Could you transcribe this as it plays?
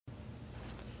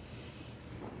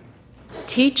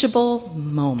Teachable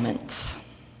moments.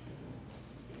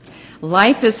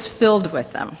 Life is filled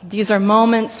with them. These are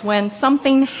moments when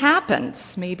something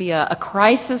happens. Maybe a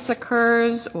crisis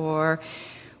occurs, or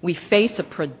we face a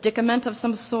predicament of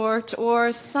some sort,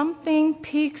 or something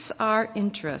piques our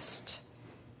interest.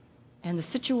 And the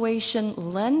situation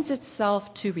lends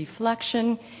itself to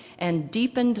reflection and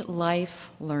deepened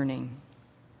life learning.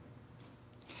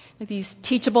 These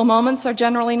teachable moments are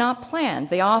generally not planned.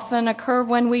 They often occur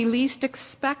when we least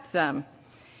expect them.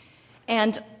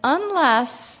 And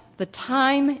unless the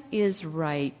time is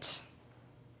right,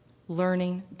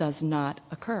 learning does not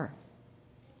occur.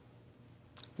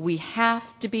 We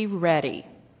have to be ready.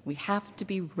 We have to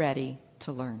be ready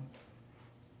to learn.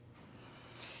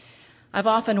 I've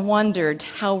often wondered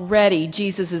how ready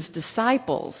Jesus'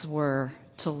 disciples were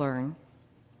to learn.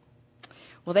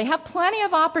 Well, they have plenty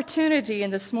of opportunity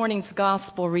in this morning's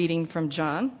gospel reading from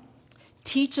John.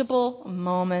 Teachable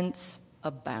moments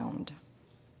abound.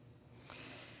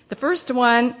 The first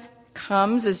one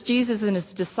comes as Jesus and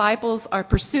his disciples are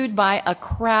pursued by a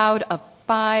crowd of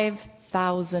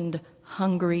 5,000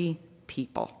 hungry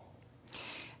people.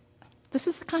 This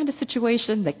is the kind of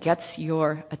situation that gets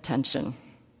your attention.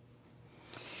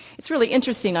 It's really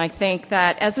interesting, I think,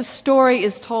 that as the story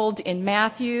is told in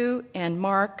Matthew and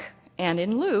Mark and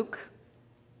in Luke,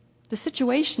 the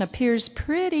situation appears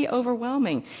pretty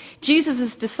overwhelming.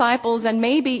 Jesus' disciples, and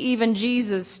maybe even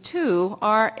Jesus too,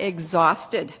 are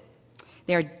exhausted.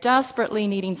 They are desperately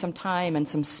needing some time and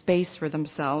some space for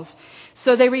themselves.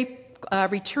 So they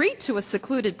retreat to a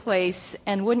secluded place,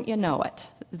 and wouldn't you know it,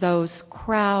 those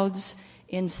crowds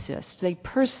insist. They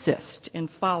persist in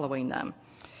following them.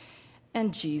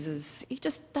 And Jesus, he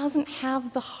just doesn't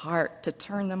have the heart to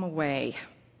turn them away.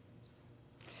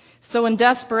 So in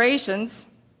desperation,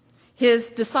 his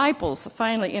disciples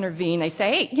finally intervene. They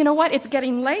say, hey, you know what? It's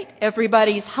getting late.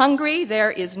 Everybody's hungry.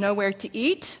 There is nowhere to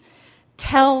eat.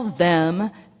 Tell them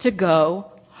to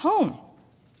go home.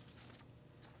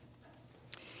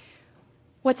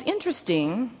 What's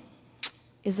interesting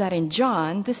is that in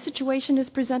John, this situation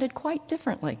is presented quite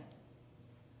differently.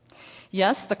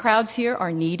 Yes, the crowds here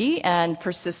are needy and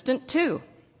persistent too.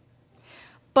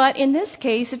 But in this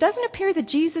case, it doesn't appear that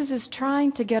Jesus is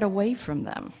trying to get away from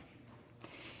them.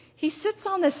 He sits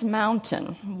on this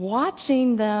mountain,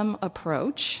 watching them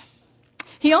approach.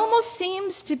 He almost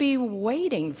seems to be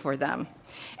waiting for them.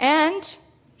 And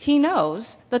he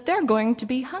knows that they're going to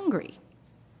be hungry.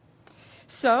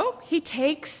 So he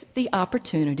takes the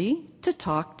opportunity to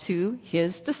talk to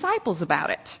his disciples about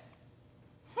it.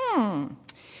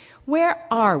 Where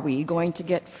are we going to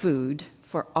get food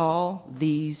for all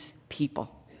these people?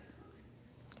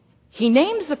 He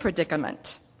names the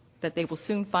predicament that they will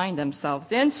soon find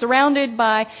themselves in, surrounded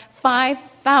by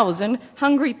 5,000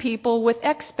 hungry people with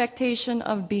expectation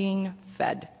of being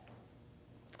fed.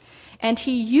 And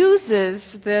he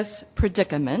uses this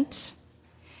predicament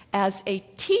as a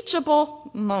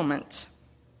teachable moment,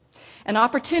 an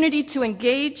opportunity to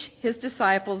engage his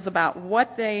disciples about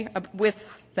what they're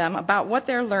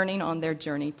learning on their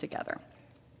journey together.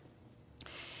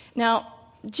 Now,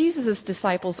 Jesus'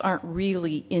 disciples aren't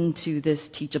really into this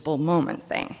teachable moment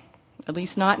thing, at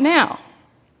least not now.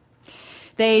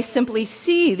 They simply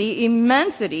see the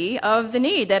immensity of the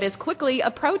need that is quickly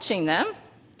approaching them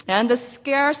and the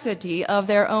scarcity of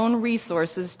their own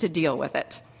resources to deal with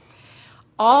it.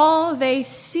 All they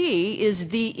see is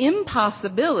the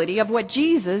impossibility of what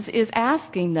Jesus is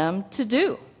asking them to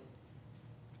do.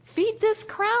 Feed this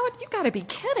crowd? You got to be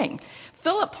kidding.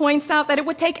 Philip points out that it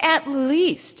would take at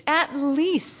least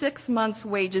 6 months'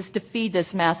 wages to feed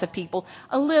this mass of people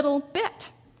a little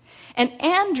bit. And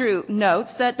Andrew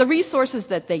notes that the resources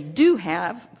that they do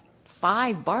have,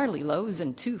 5 barley loaves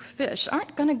and 2 fish,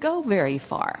 aren't going to go very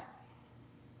far.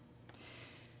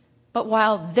 But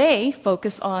while they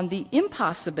focus on the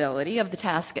impossibility of the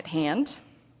task at hand,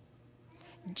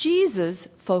 Jesus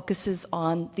focuses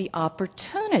on the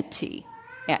opportunity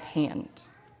at hand.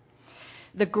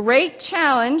 The great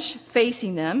challenge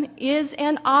facing them is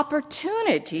an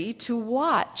opportunity to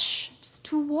watch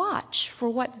for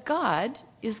what God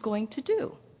is going to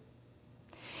do.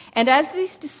 And as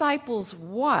these disciples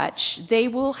watch, they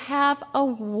will have a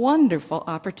wonderful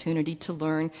opportunity to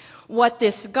learn what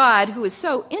this God, who is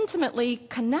so intimately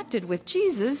connected with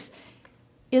Jesus,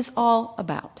 is all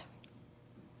about.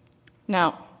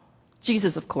 Now,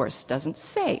 Jesus, of course, doesn't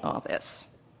say all this.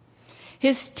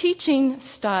 His teaching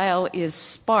style is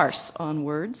sparse on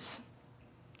words,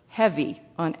 heavy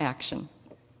on action.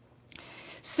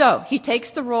 So he takes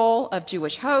the role of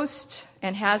Jewish host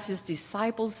and has his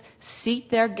disciples seat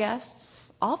their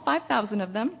guests, all 5,000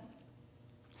 of them.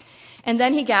 And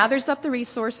then he gathers up the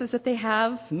resources that they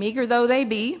have, meager though they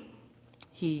be.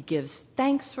 He gives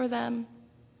thanks for them,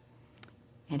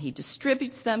 and he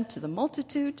distributes them to the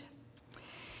multitude.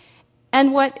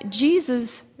 And what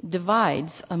Jesus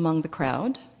divides among the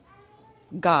crowd,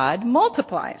 God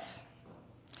multiplies,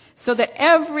 so that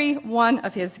every one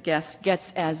of his guests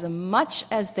gets as much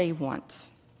as they want,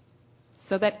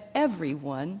 so that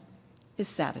everyone is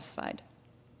satisfied.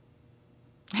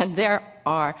 And there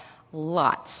are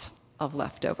lots of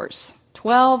leftovers,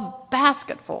 12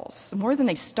 basketfuls, more than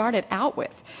they started out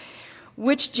with,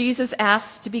 which Jesus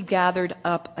asks to be gathered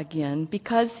up again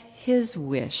because his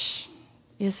wish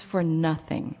is for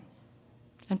nothing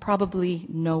and probably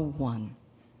no one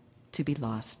to be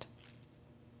lost.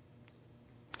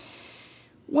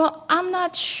 Well, I'm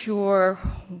not sure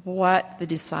what the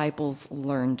disciples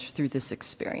learned through this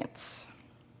experience.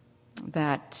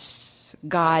 That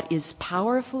God is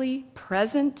powerfully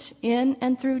present in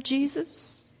and through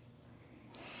Jesus,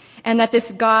 and that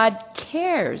this God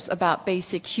cares about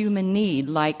basic human need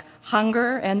like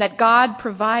hunger, and that God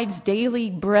provides daily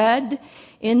bread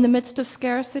in the midst of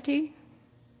scarcity,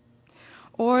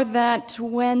 or that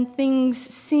when things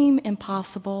seem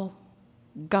impossible,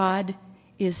 God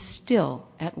is still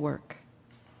at work.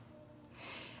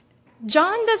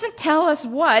 John doesn't tell us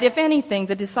what, if anything,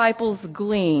 the disciples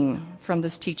glean from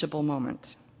this teachable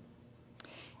moment.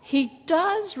 He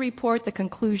does report the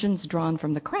conclusions drawn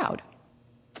from the crowd.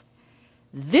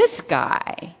 This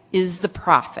guy is the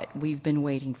prophet we've been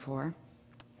waiting for.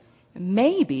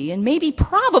 Maybe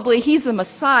probably he's the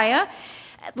Messiah.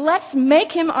 Let's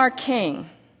make him our king.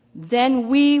 Then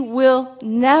we will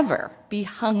never be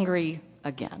hungry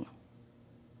again.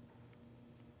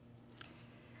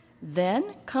 Then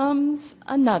comes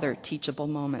another teachable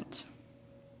moment.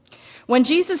 When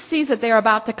Jesus sees that they are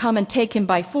about to come and take him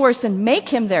by force and make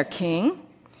him their king,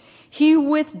 he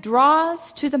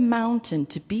withdraws to the mountain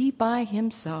to be by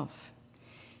himself.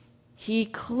 He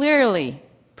clearly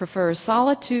prefers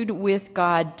solitude with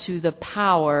God to the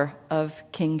power of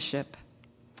kingship.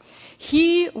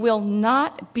 He will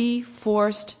not be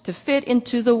forced to fit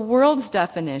into the world's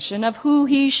definition of who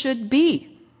he should be.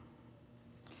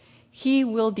 He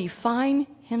will define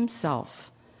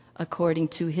himself according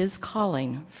to his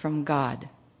calling from God.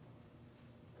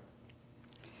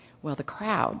 Well, the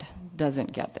crowd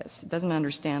doesn't get this, doesn't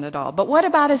understand at all. But what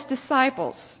about his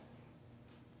disciples?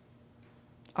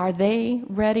 Are they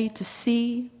ready to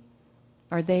see?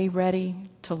 Are they ready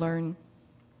to learn?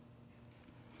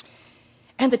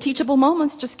 And the teachable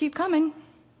moments just keep coming.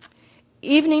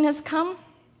 Evening has come.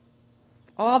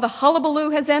 All the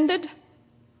hullabaloo has ended.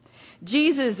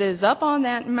 Jesus is up on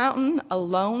that mountain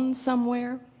alone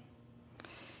somewhere.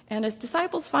 And his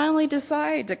disciples finally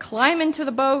decide to climb into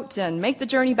the boat and make the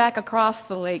journey back across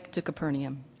the lake to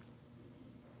Capernaum.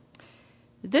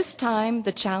 This time,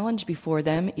 the challenge before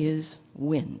them is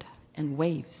wind and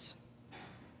waves.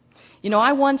 You know,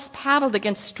 I once paddled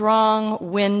against strong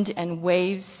wind and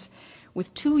waves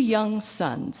with 2 young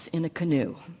sons in a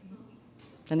canoe,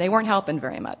 and they weren't helping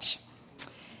very much.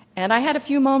 And I had a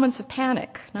few moments of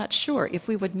panic, not sure if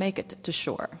we would make it to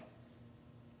shore.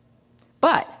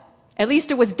 But at least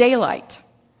it was daylight.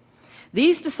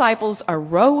 These disciples are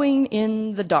rowing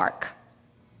in the dark.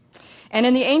 And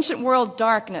in the ancient world,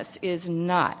 darkness is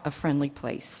not a friendly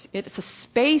place. It's a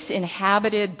space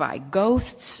inhabited by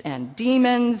ghosts and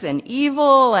demons and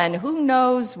evil and who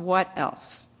knows what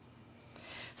else.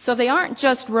 So they aren't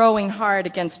just rowing hard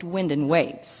against wind and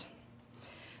waves.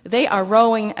 They are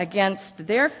rowing against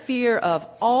their fear of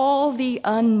all the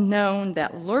unknown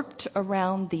that lurked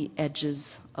around the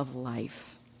edges of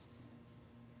life.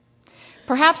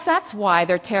 Perhaps that's why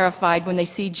they're terrified when they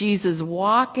see Jesus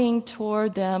walking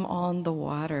toward them on the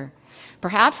water.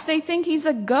 Perhaps they think he's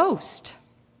a ghost.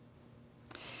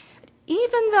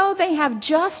 Even though they have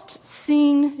just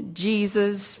seen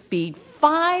Jesus feed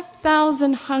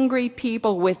 5,000 hungry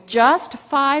people with just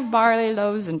 5 barley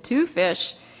loaves and 2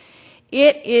 fish,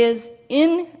 it is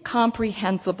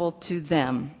incomprehensible to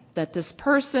them that this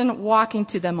person walking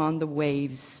to them on the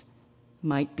waves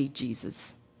might be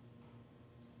Jesus.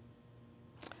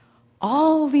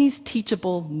 All these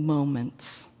teachable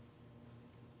moments.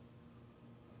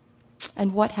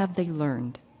 And what have they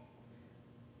learned?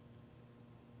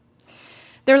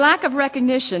 Their lack of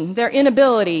recognition, their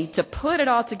inability to put it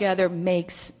all together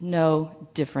makes no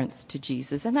difference to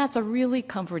Jesus. And that's a really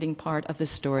comforting part of the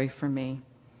story for me.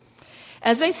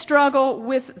 As they struggle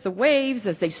with the waves,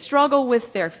 as they struggle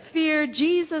with their fear,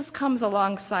 Jesus comes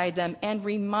alongside them and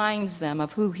reminds them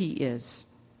of who he is.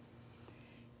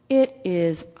 It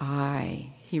is I,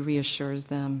 he reassures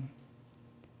them.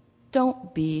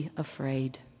 Don't be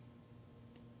afraid.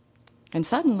 And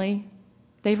suddenly,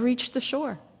 they've reached the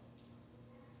shore.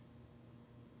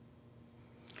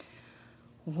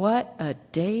 What a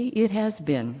day it has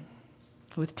been,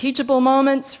 with teachable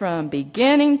moments from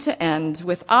beginning to end,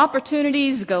 with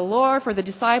opportunities galore for the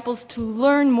disciples to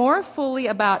learn more fully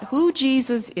about who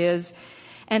Jesus is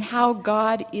and how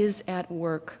God is at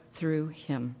work through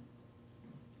him.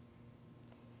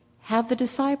 Have the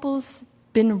disciples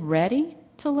been ready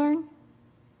to learn?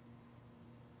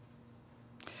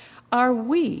 Are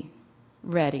we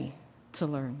ready to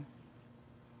learn?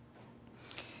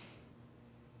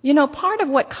 You know, part of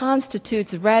what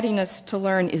constitutes readiness to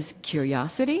learn is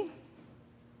curiosity,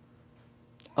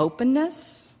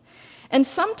 openness, and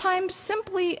sometimes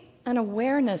simply an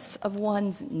awareness of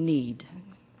one's need.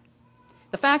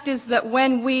 The fact is that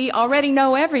when we already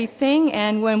know everything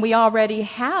and when we already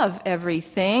have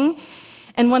everything,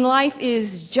 and when life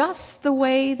is just the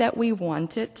way that we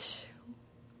want it,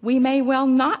 we may well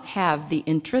not have the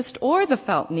interest or the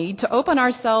felt need to open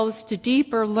ourselves to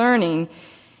deeper learning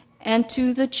and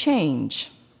to the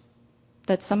change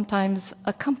that sometimes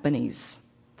accompanies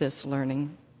this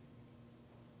learning.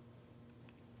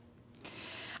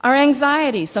 Our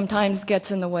anxiety sometimes gets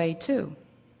in the way too.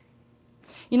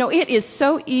 You know, it is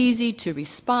so easy to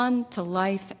respond to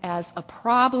life as a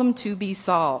problem to be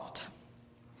solved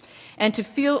and to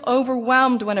feel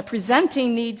overwhelmed when a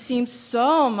presenting need seems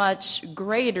so much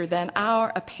greater than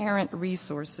our apparent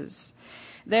resources.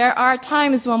 There are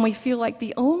times when we feel like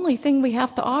the only thing we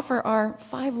have to offer are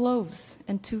 5 loaves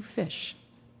and 2 fish.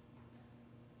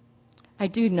 I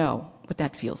do know what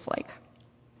that feels like.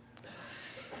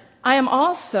 I am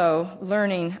also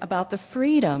learning about the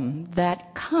freedom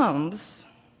that comes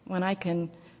when I can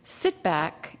sit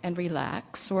back and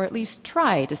relax, or at least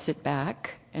try to sit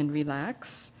back and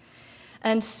relax,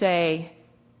 and say,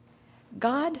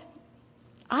 God,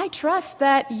 I trust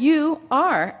that you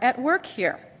are at work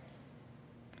here.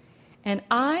 And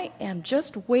I am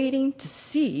just waiting to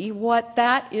see what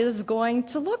that is going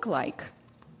to look like.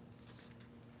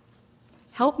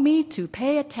 Help me to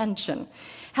pay attention.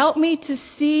 Help me to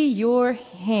see your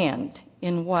hand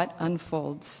in what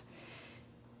unfolds.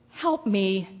 Help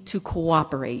me to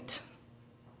cooperate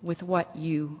with what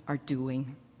you are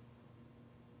doing.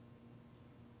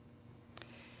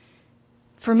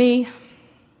 For me,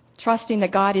 trusting that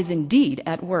God is indeed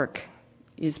at work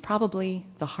is probably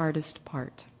the hardest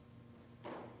part.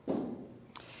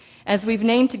 As we've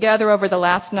named together over the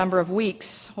last number of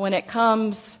weeks, when it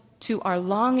comes to our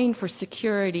longing for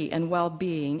security and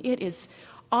well-being, it is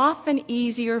often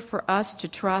easier for us to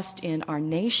trust in our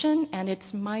nation and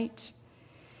its might,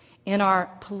 in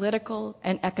our political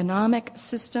and economic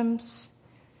systems,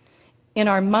 in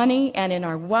our money and in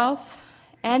our wealth,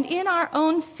 and in our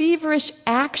own feverish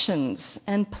actions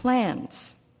and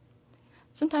plans.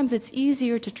 Sometimes it's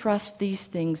easier to trust these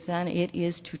things than it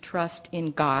is to trust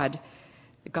in God,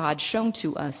 the God shown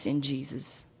to us in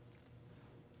Jesus.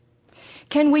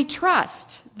 Can we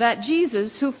trust that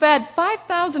Jesus, who fed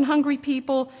 5,000 hungry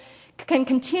people, can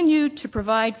continue to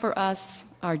provide for us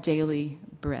our daily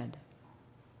bread?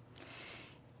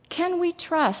 Can we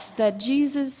trust that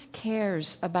Jesus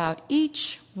cares about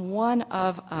each one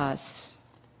of us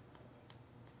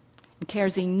and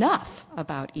cares enough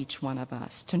about each one of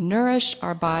us to nourish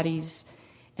our bodies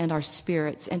and our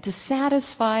spirits and to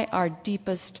satisfy our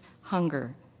deepest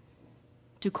hunger,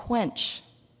 to quench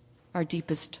our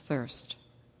deepest thirst?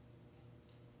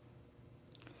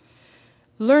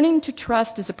 Learning to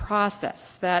trust is a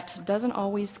process that doesn't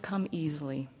always come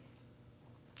easily.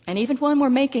 And even when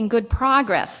we're making good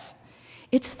progress,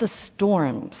 it's the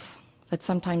storms that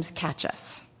sometimes catch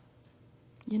us.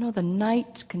 You know, the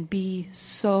night can be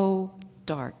so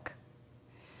dark,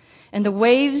 and the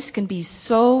waves can be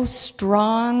so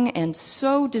strong and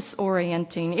so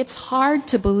disorienting. It's hard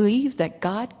to believe that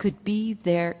God could be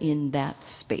there in that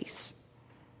space.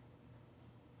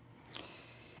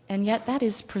 And yet that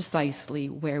is precisely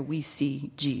where we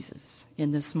see Jesus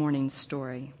in this morning's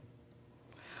story,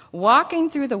 walking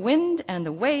through the wind and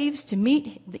the waves to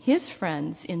meet his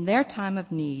friends in their time of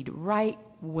need, right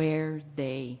where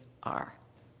they are.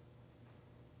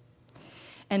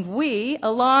 And we,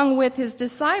 along with his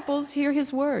disciples, hear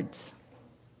his words.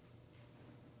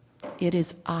 It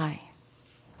is I.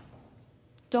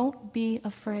 Don't be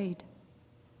afraid.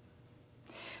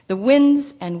 The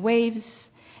winds and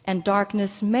waves and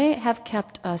darkness may have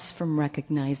kept us from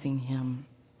recognizing him,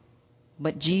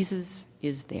 but Jesus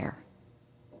is there.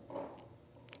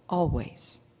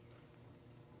 Always.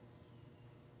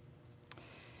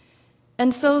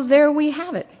 And so there we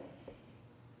have it.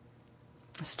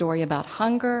 A story about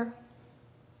hunger,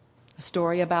 a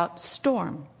story about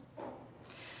storm,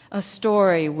 a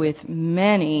story with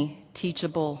many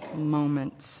teachable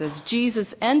moments as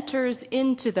Jesus enters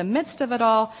into the midst of it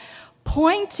all,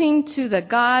 pointing to the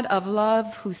God of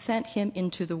love who sent him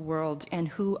into the world and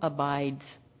who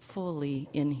abides fully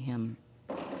in him.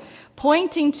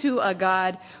 Pointing to a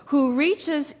God who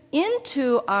reaches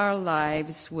into our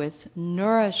lives with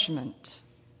nourishment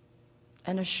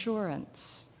and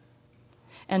assurance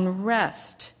and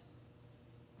rest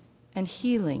and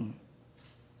healing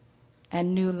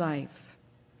and new life.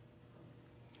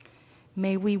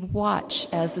 May we watch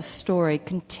as the story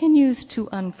continues to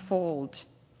unfold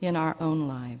in our own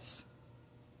lives.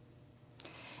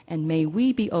 And may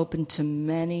we be open to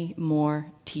many more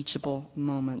teachable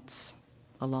moments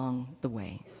along the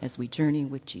way as we journey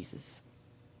with Jesus.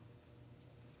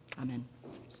 Amen.